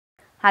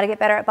How to get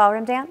better at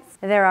ballroom dance?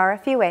 There are a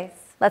few ways.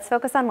 Let's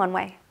focus on one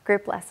way: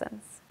 group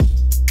lessons.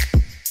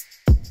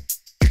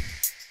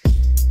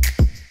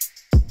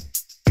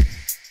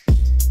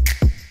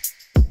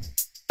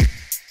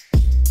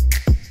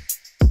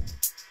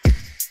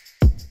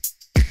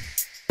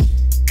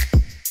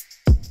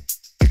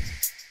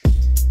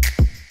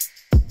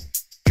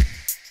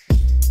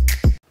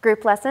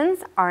 Group lessons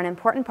are an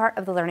important part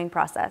of the learning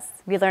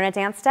process. We learn a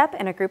dance step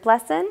in a group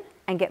lesson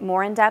and get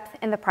more in depth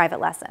in the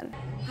private lesson.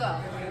 Go.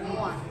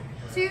 1,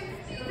 2,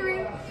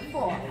 3,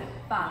 4,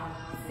 5,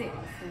 6.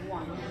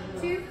 1,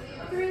 2,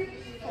 3,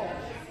 4,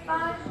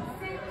 5,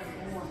 6.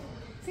 1,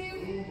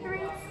 2, 3,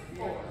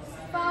 4,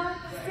 5,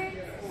 6.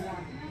 1,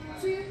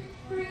 2,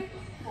 3,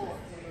 4,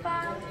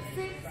 5,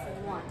 6.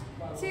 1,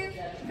 2,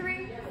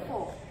 3,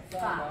 4,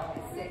 5,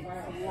 6.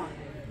 1,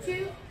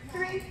 2,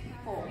 3,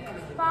 4,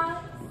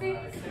 5, 6.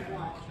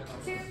 1,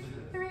 2,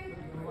 3,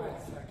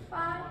 4,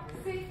 5,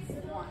 6.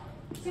 1,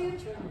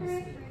 2,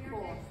 3,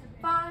 4,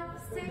 5,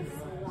 6.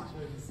 1,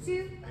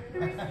 2,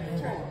 3,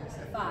 4,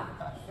 5.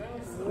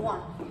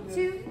 1,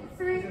 2,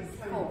 3,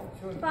 4,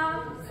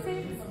 5,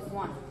 6.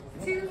 1,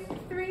 2,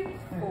 3,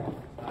 4,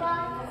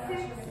 5, 6.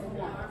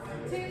 1,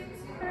 2,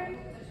 3,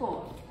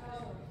 4.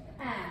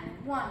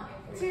 And 1,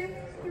 2,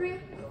 3,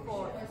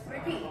 4.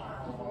 Repeat.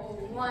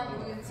 1,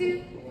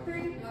 2,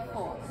 3,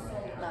 4.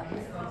 Love you.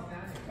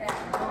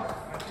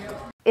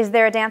 Is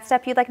there a dance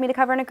step you'd like me to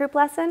cover in a group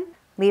lesson?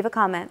 Leave a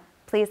comment.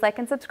 Please like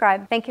and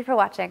subscribe. Thank you for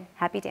watching.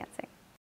 Happy dancing.